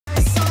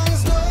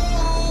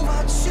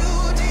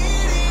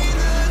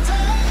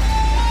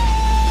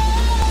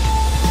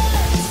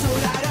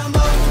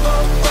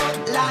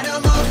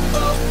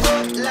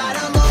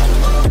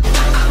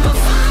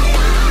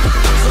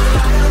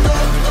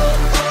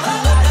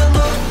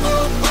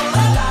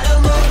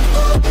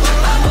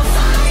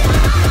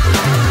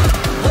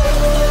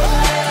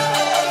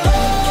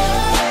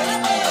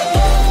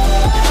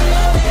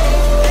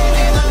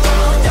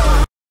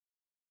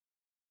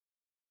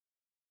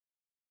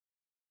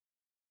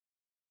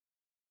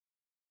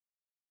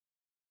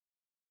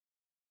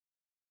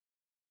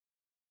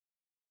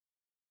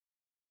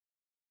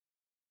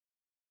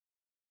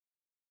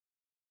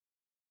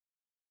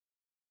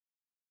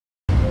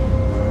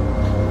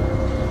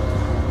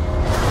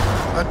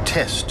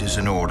test is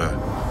in order.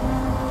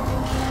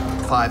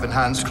 5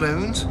 enhanced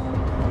clones,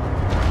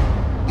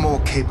 more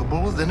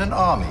capable than an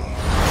army.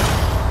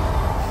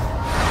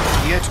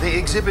 Yet they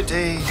exhibit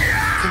a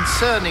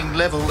concerning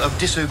level of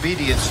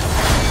disobedience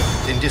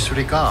in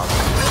disregard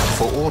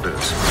for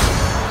orders.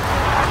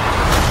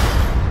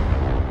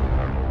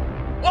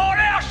 What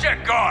else you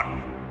got?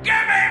 Give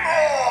me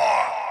more!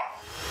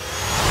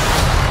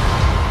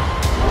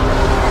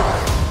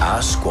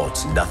 Our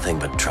squad's nothing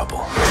but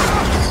trouble.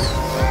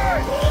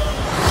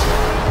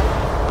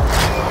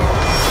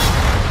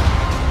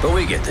 But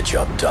we get the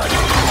job done.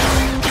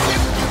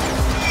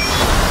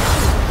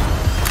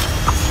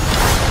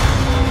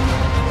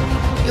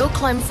 You're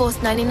Clone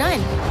Force 99.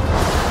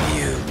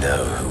 You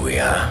know who we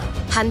are.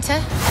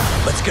 Hunter,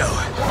 Let's go.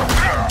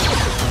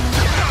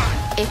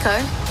 Echo,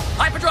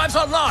 Hyperdrive's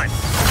online.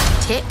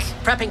 Tick,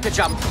 Prepping to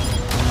jump.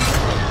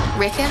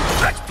 Wrecker,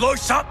 Let's blow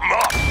something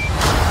up!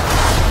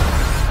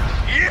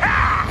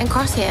 Yeah! and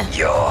Crosshair.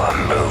 Your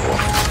move.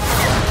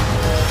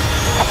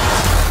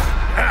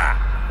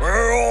 Ha!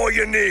 We're all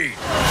you need.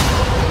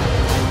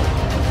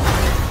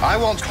 I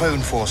want Clone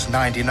Force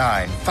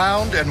 99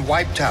 found and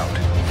wiped out.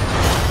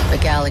 The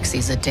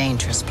galaxy's a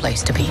dangerous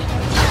place to be.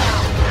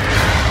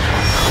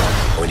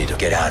 We need to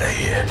get out of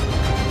here.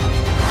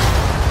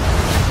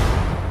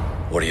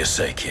 What do you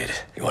say, kid?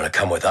 You want to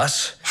come with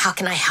us? How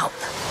can I help?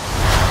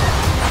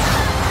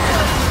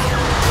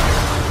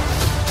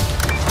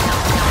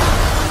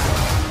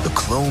 The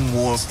Clone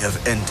Wars have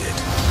ended.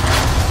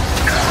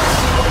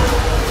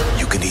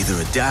 You can either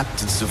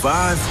adapt and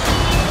survive,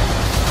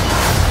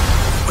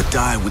 or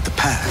die with the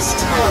past.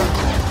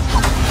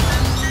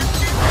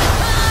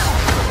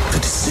 The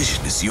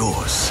decision is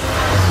yours.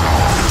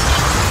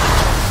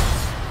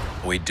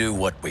 We do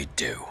what we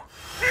do.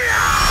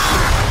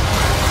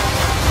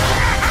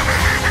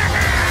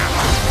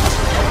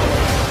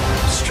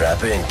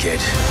 Strap in, kid.